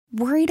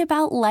Worried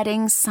about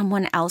letting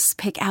someone else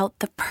pick out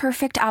the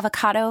perfect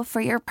avocado for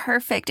your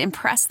perfect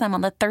impress them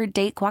on the third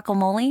date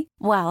guacamole?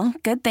 Well,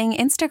 good thing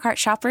Instacart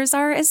shoppers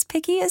are as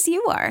picky as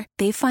you are.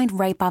 They find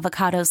ripe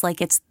avocados like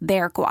it's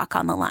their guac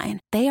on the line.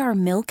 They are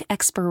milk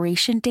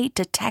expiration date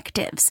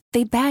detectives.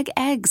 They bag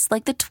eggs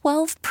like the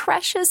 12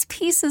 precious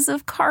pieces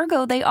of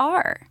cargo they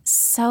are.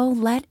 So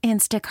let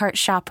Instacart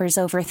shoppers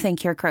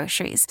overthink your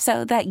groceries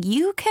so that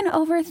you can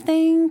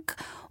overthink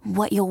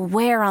what you'll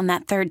wear on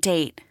that third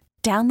date.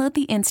 Download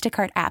the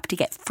Instacart app to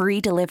get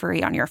free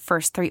delivery on your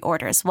first 3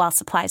 orders while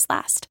supplies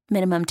last.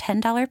 Minimum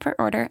 $10 per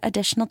order.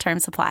 Additional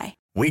terms apply.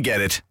 We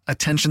get it.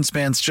 Attention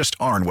spans just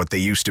aren't what they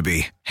used to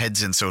be.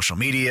 Heads in social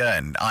media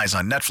and eyes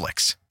on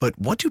Netflix. But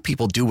what do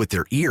people do with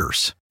their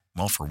ears?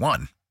 Well, for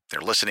one, they're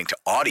listening to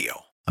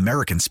audio.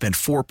 Americans spend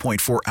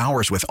 4.4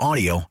 hours with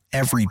audio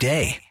every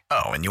day.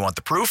 Oh, and you want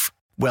the proof?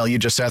 Well, you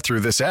just sat through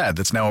this ad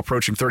that's now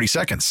approaching 30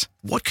 seconds.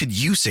 What could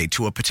you say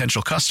to a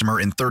potential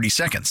customer in 30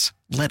 seconds?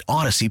 Let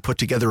Odyssey put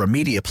together a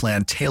media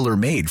plan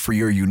tailor-made for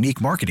your unique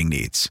marketing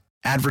needs.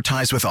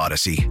 Advertise with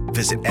Odyssey.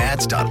 Visit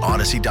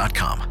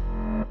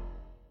ads.odyssey.com.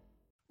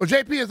 Well,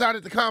 JP is out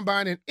at the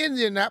Combine in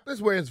Indianapolis,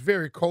 where it's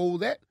very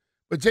cold at.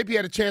 But JP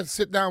had a chance to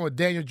sit down with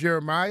Daniel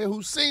Jeremiah,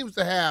 who seems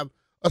to have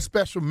a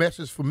special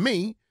message for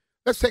me.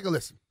 Let's take a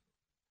listen.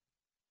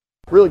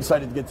 Really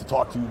excited to get to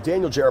talk to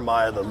Daniel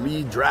Jeremiah, the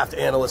lead draft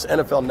analyst,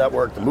 NFL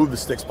Network, the Move the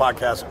Sticks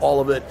podcast,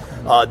 all of it.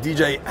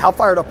 DJ, how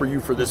fired up are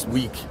you for this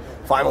week,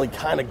 finally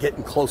kind of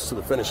getting close to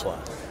the finish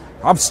line?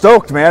 I'm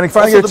stoked, man.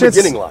 Finally Also get a chance.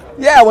 beginning line.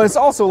 Yeah, when it's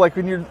also like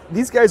when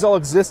these guys all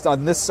exist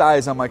on this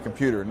size on my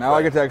computer. Now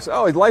I get to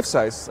actually, he's life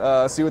size,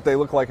 see what they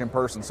look like in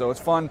person. So it's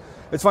fun.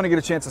 It's fun to get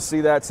a chance to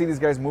see that, see these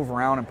guys move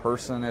around in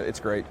person.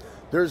 It's great.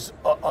 There's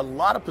a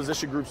lot of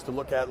position groups to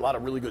look at, a lot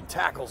of really good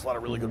tackles, a lot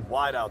of really good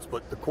wideouts,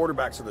 but the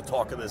quarterbacks are the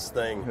talk of this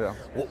thing. Yeah.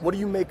 What do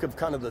you make of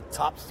kind of the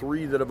top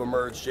 3 that have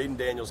emerged, Jaden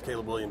Daniels,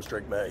 Caleb Williams,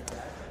 Drake May?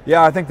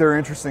 Yeah, I think they're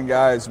interesting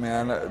guys,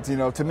 man.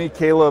 To me,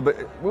 Caleb,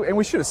 and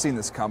we should have seen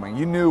this coming.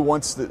 You knew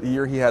once the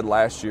year he had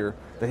last year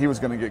that he was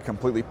going to get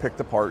completely picked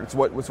apart. It's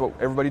what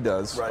everybody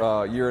does,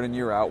 right. Year in and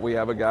year out. We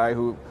have a guy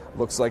who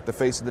looks like the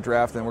face of the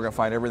draft, and we're going to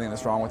find everything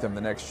that's wrong with him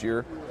the next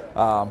year.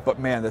 But,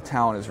 man, the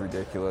talent is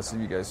ridiculous.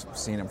 You guys have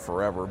seen him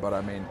forever. But,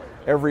 I mean,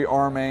 every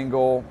arm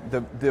angle,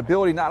 the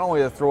ability not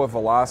only to throw at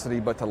velocity,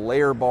 but to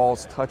layer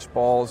balls, touch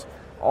balls,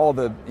 he's got all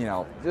the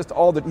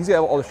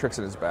tricks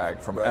in his bag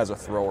as a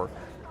thrower.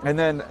 And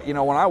then,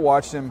 when I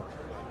watched him,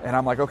 and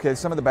I'm like, okay,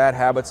 some of the bad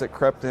habits that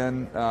crept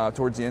in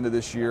towards the end of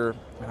this year,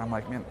 and I'm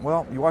like, man,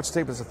 well, you watch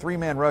tape, it's a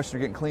 3-man rush, and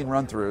you're getting clean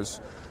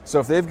run-throughs. So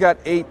if they've got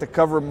 8 to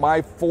cover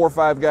my 4 or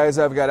 5 guys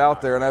I've got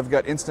out there, and I've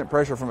got instant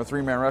pressure from a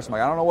 3-man rush, I'm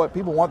like, I don't know what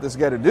people want this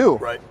guy to do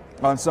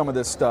on some of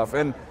this stuff.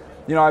 And,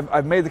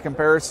 I've made the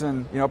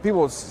comparison,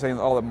 people saying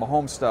all the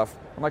Mahomes stuff.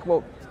 I'm like,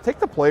 well, take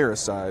the player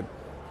aside.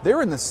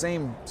 They're in the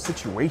same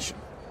situation.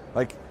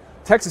 Like,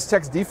 Texas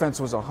Tech's defense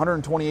was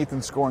 128th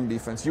in scoring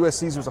defense.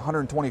 USC's was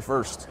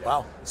 121st.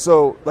 Wow.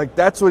 So,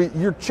 that's what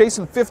you're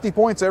chasing 50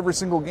 points every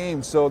single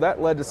game. So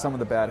that led to some of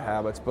the bad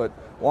habits. But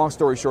long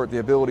story short, the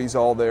ability's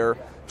all there.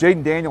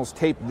 Jaden Daniels'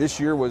 tape this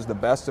year was the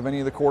best of any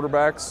of the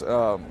quarterbacks.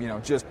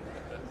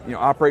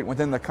 Operating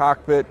within the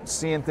cockpit,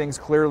 seeing things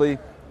clearly,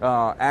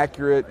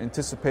 accurate,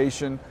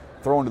 anticipation,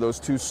 throwing to those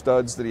 2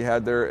 studs that he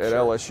had there at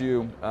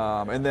LSU.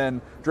 And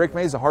then Drake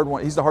May's a hard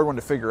one. He's the hard one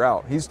to figure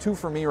out. He's 2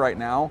 for me right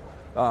now.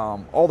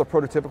 All the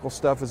prototypical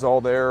stuff is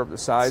all there, the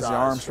size, the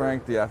arm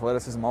strength, the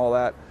athleticism, all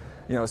that.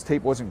 His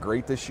tape wasn't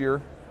great this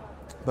year.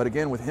 But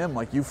again, with him,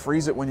 like, you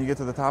freeze it when you get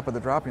to the top of the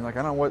drop. You're like,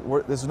 I don't know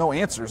what there's no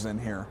answers in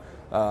here.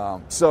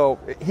 So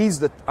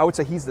I would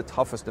say he's the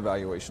toughest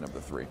evaluation of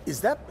the 3.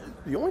 Is that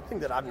the only thing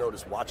that I've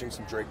noticed watching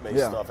some Drake May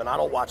stuff? And I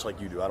don't watch like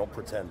you do. I don't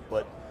pretend.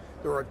 But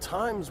there are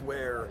times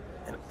where,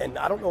 and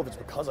I don't know if it's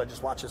because I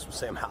just watched this with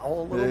Sam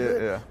Howell a little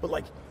bit, but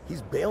like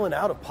he's bailing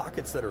out of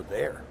pockets that are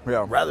there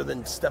rather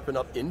than stepping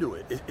up into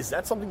it. Is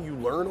that something you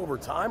learn over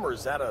time, or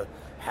is that a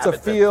habit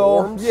it's a feel?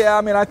 That forms? Yeah,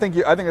 I mean, I think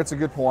that's a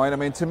good point. I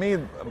mean, to me,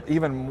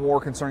 even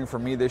more concerning for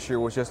me this year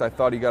was just I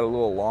thought he got a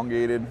little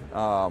elongated.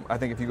 I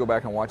think if you go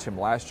back and watch him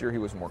last year, he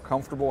was more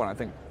comfortable, and I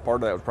think part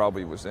of that was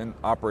probably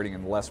operating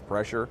in less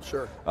pressure.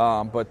 Sure.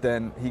 But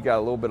then he got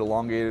a little bit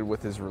elongated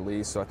with his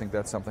release, so I think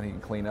that's something he can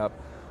clean up.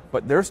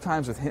 But there's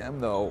times with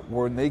him, though,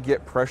 when they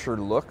get pressured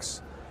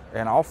looks,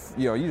 and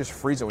you just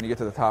freeze it when you get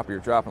to the top of your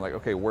drop and like,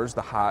 okay, where's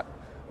the hot?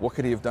 What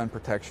could he have done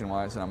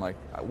protection-wise? And I'm like,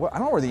 I don't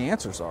know where the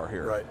answers are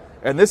here. Right.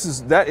 And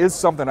that is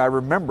something I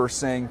remember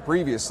saying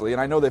previously, and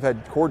I know they've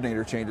had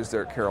coordinator changes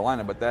there at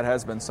Carolina, but that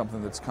has been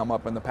something that's come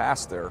up in the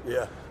past there.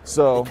 Yeah.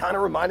 So it kind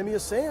of reminded me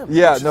of Sam.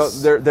 Yeah. No.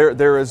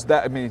 There is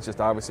that. I mean, it's just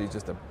obviously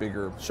just a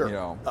bigger,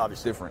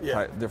 obviously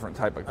different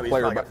type of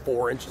player. He's like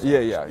 4 inches.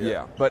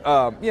 Yeah. But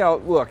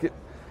look,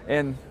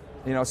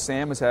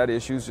 Sam has had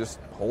issues just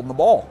holding the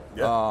ball.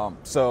 Yeah.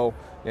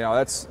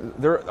 That's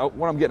there.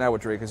 What I'm getting at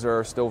with Drake is there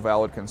are still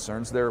valid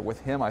concerns there. With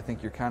him, I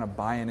think you're kind of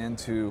buying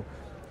into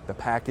the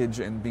package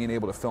and being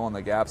able to fill in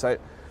the gaps. And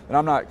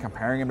I'm not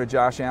comparing him to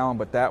Josh Allen,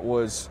 but that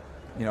was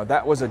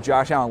a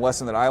Josh Allen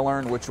lesson that I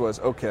learned, which was,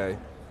 okay,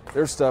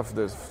 There's stuff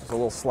that's a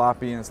little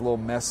sloppy and it's a little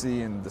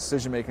messy and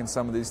decision-making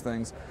some of these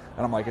things.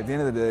 And I'm like, at the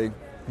end of the day,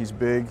 he's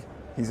big,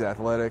 he's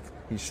athletic,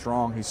 he's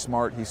strong, he's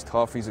smart, he's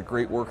tough, he's a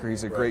great worker,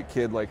 he's a great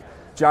kid. Like,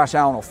 Josh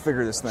Allen will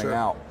figure this thing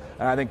out.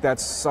 And I think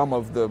that's some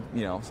of the,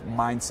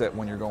 mindset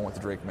when you're going with the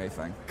Drake May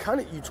thing.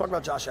 You talk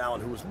about Josh Allen,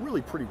 who was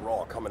really pretty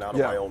raw coming out of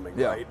Wyoming,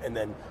 right? And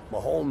then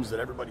Mahomes that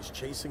everybody's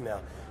chasing now.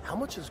 How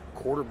much has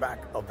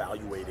quarterback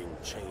evaluating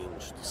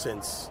changed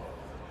since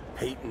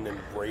Peyton and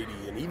Brady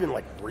and even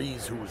like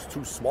Breeze, who was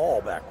too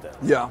small back then?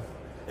 Yeah.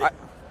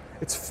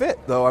 It's fit,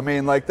 though. I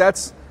mean, like,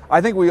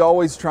 I think we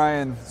always try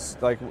and,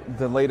 like,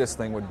 the latest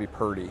thing would be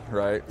Purdy,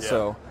 right? Yeah.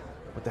 So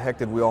what the heck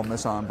did we all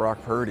miss on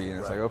Brock Purdy? And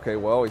it's like, okay,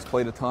 well, he's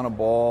played a ton of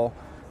ball.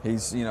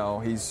 He's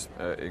an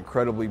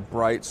incredibly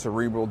bright,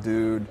 cerebral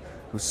dude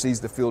who sees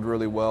the field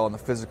really well, and the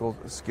physical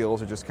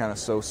skills are just kind of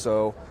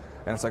so-so.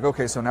 And it's like,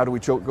 okay, so now do we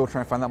go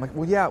try and find that? I'm like,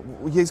 well, yeah,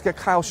 he's got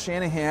Kyle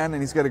Shanahan,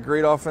 and he's got a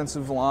great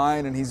offensive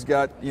line, and he's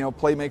got,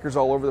 playmakers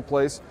all over the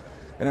place.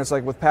 And it's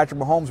like with Patrick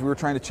Mahomes, we were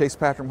trying to chase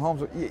Patrick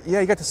Mahomes.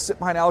 Yeah, he got to sit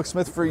behind Alex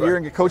Smith for a year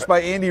and get coached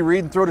by Andy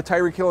Reid and throw to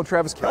Tyreek Hill and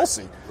Travis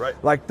Kelce. Right.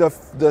 Like, the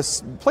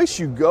place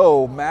you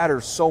go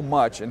matters so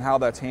much and how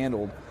that's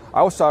handled.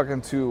 I was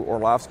talking to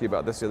Orlovsky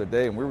about this the other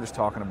day, and we were just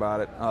talking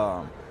about it.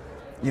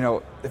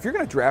 If you're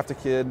going to draft a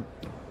kid,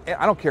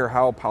 I don't care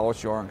how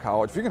polished you are in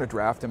college, if you're going to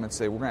draft him and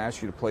say, we're going to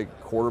ask you to play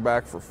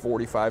quarterback for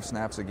 45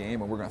 snaps a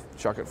game and we're going to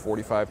chuck it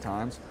 45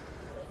 times,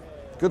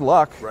 good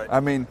luck. Right. I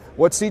mean,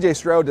 what C.J.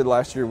 Stroud did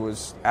last year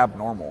was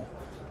abnormal.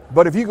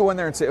 But if you go in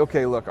there and say,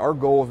 okay, look, our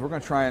goal is we're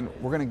going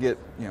to get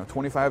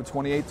 25 to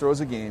 28 throws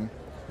a game.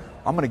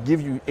 I'm going to give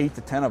you 8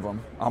 to 10 of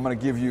them. I'm going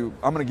to give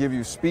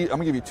you speed. I'm going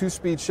to give you 2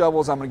 speed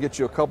shovels. I'm going to get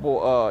you a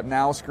couple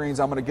now screens.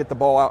 I'm going to get the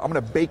ball out. I'm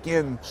going to bake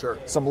in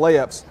some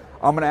layups.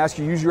 I'm going to ask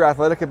you to use your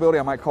athletic ability.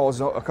 I might call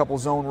a couple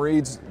zone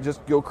reads.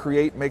 Just go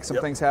create, make some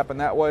things happen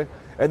that way.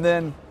 And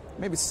then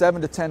maybe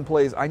 7 to 10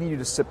 plays, I need you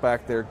to sit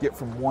back there, get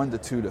from 1 to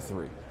 2 to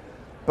 3.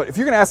 But if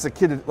you're going to ask the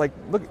kid to, like,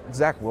 look at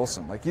Zach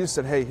Wilson. Like, you just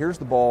said, hey, here's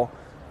the ball.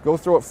 Go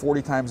throw it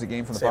 40 times a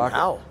game from the pocket.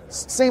 How?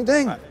 Same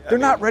thing. They're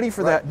not ready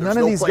for that. None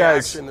of these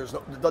guys.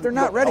 They're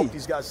not ready. Help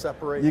these guys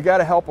separate. You got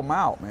to help them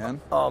out, man.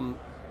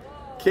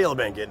 Caleb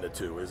ain't getting it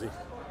too, is he?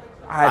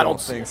 I don't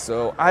think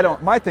so.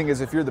 My thing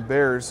is, if you're the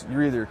Bears,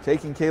 you're either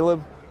taking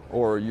Caleb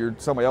or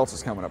somebody else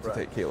is coming up to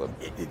take Caleb.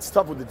 It's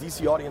tough with the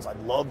DC audience.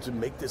 I'd love to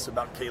make this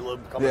about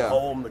Caleb coming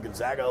home, the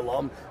Gonzaga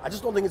alum. I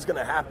just don't think it's going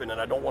to happen, and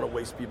I don't want to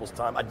waste people's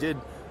time. I did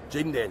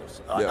Jaden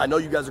Daniels. I know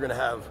you guys are going to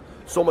have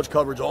so much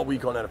coverage all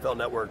week on NFL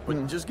Network,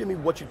 but just give me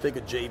what you think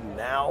of Jaden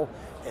now.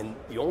 And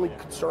the only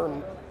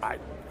concern,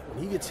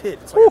 when he gets hit,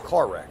 it's like a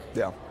car wreck.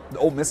 Yeah, the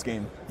Ole Miss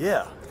game.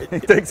 Yeah. He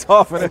takes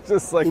off, and it's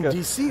just like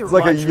it's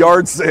like a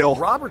yard sale.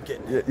 Robert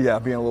getting hit. Yeah,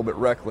 being a little bit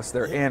reckless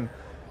there. And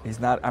he's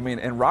not,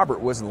 and Robert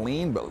wasn't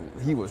lean, but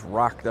he was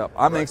rocked up.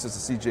 I'm anxious to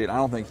see Jaden. I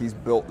don't think he's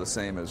built the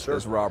same as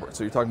Robert.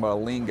 So you're talking about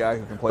a lean guy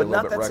who can play a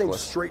little bit reckless. But not that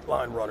same straight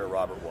line runner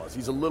Robert was.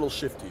 He's a little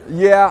shiftier.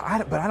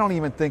 Yeah, but I don't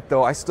even think,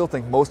 though, I still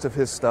think most of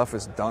his stuff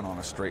is done on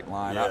a straight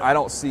line. Yeah. I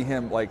don't see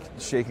him, like,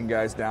 shaking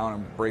guys down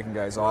and breaking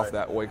guys off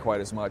that way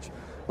quite as much.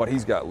 But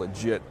he's got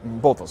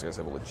both those guys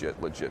have a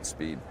legit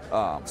speed.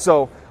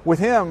 So with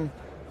him,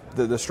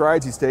 the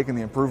strides he's taken,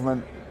 the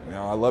improvement,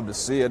 I love to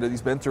see it.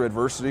 He's been through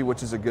adversity,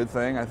 which is a good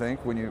thing, I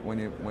think, when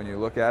you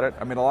look at it.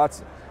 I mean,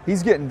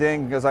 he's getting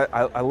dinged because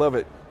I love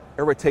it.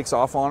 Everybody takes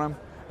off on him,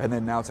 and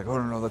then now it's like,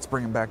 oh no, let's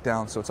bring him back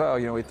down. So it's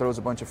he throws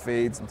a bunch of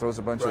fades and throws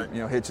a bunch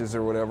of hitches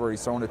or whatever.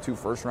 He's thrown to 2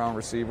 first-round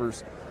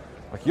receivers.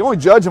 Like, you only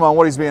judge him on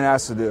what he's being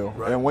asked to do.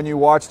 Right. And when you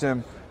watched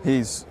him,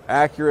 he's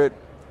accurate.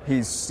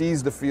 He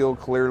sees the field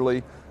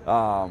clearly.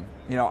 I'm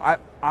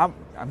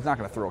not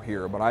going to throw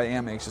here, but I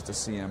am anxious to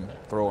see him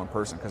throw in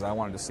person because I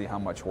wanted to see how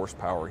much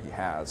horsepower he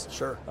has.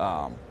 Sure.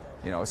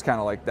 It's kind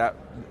of like that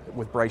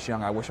with Bryce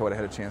Young. I wish I would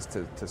have had a chance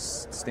to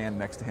stand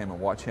next to him and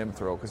watch him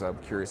throw because I'm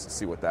curious to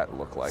see what that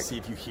looked like. See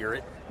if you hear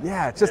it.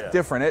 Yeah, it's just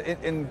different.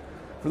 And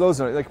for those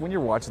like when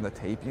you're watching the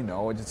tape,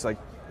 it's like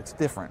it's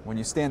different. When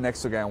you stand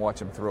next to a guy and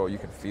watch him throw, you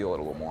can feel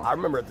it a little more. I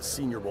remember at the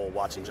Senior Bowl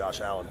watching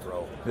Josh Allen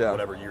throw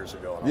whatever years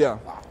ago. And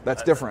like, wow,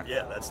 that's different.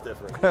 Yeah, that's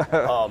different.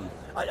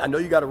 I know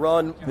you got to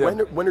run. Yeah.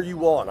 When are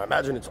you on? I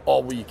imagine it's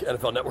all week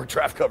NFL Network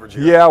draft coverage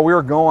here. Yeah,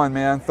 we're going,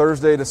 man,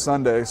 Thursday to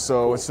Sunday.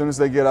 So As soon as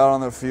they get out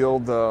on the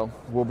field,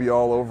 we'll be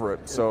all over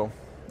it. So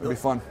it'll be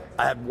fun.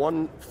 I had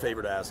one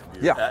favor to ask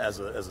of you as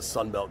a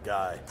Sun Belt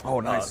guy. Oh,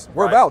 nice.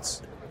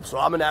 Whereabouts? So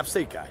I'm an App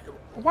State guy.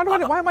 Why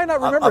am I not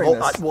remembering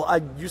this?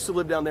 I used to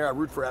live down there. I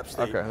root for App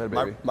State. Okay, that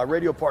baby. My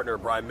radio partner,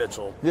 Brian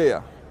Mitchell.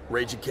 Yeah.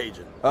 Raging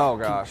Cajun. Oh,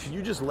 gosh. Can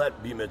you just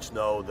let B-Mitch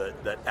know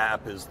that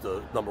App is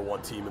the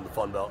 #1 team in the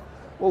Fun Belt?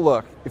 Well,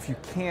 look, if you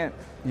can't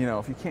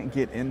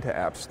get into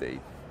App State,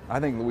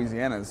 I think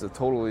Louisiana is a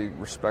totally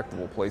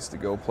respectable place to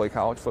go play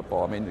college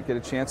football. I mean, to get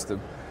a chance to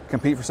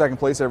compete for second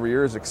place every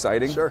year is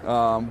exciting. Sure.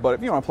 But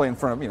if you want to play in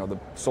front of, the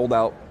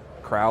sold-out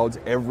crowds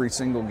every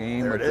single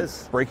game. There it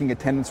is. Breaking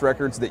attendance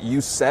records that you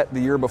set the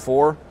year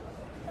before.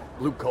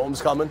 Luke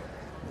Combs coming.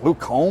 Luke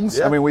Combs?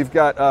 Yeah. I mean, we've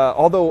got,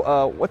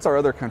 what's our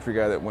other country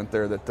guy that went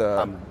there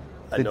that...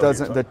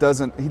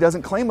 He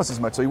doesn't claim us as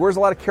much. So he wears a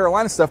lot of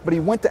Carolina stuff, but he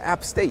went to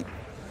App State.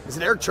 Is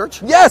it Eric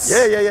Church? Yes.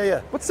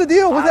 Yeah. What's the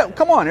deal with that?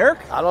 Come on, Eric.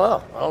 I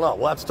don't know.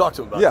 We'll have to talk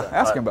to him about that. Yeah,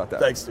 ask him about that.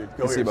 Thanks, dude.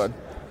 Go see you, bud.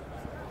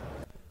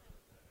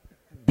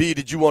 B,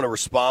 did you want to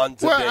respond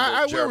to Daniel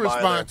I Jeremiah? will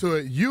respond to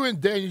it. You and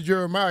Daniel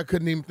Jeremiah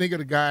couldn't even think of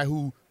the guy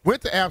who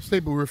went to App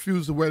State but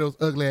refused to wear those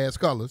ugly-ass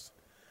colors.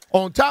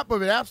 On top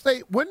of it, App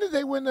State, when did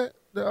they win the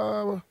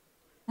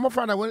I'm going to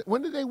find out,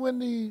 when did they win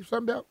the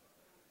Sun Belt?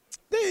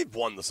 They've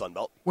won the Sun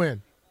Belt.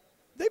 When?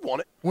 They've won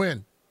it.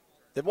 When?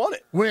 They've won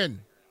it.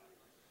 When?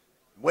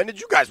 When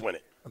did you guys win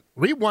it?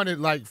 We won it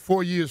like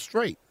 4 years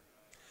straight.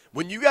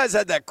 When you guys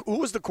had that, who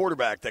was the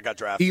quarterback that got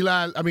drafted?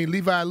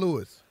 Levi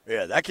Lewis.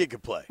 Yeah, that kid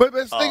could play. But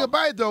the thing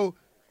about it, though,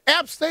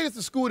 App State is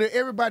the school that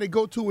everybody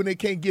go to when they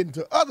can't get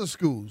into other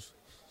schools.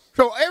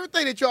 So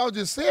everything that y'all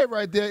just said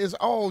right there is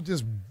all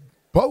just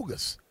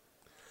bogus.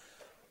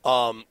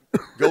 Go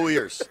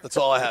Ears. That's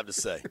all I have to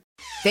say.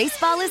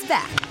 Baseball is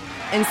back,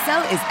 and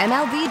so is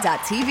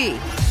MLB.tv.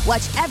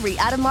 Watch every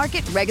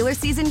out-of-market regular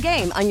season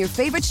game on your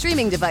favorite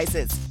streaming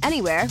devices,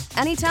 anywhere,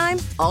 anytime,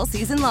 all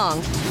season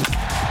long.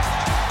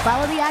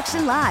 Follow the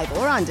action live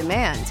or on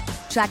demand.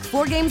 Track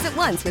 4 games at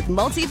once with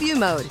multi-view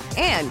mode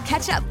and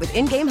catch up with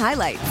in-game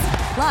highlights.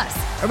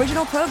 Plus,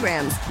 original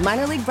programs,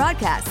 minor league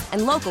broadcasts,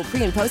 and local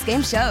pre- and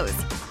post-game shows.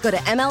 Go to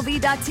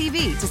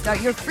MLB.tv to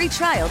start your free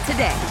trial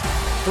today.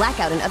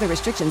 Blackout and other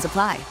restrictions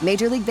apply.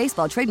 Major League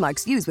Baseball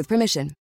trademarks used with permission.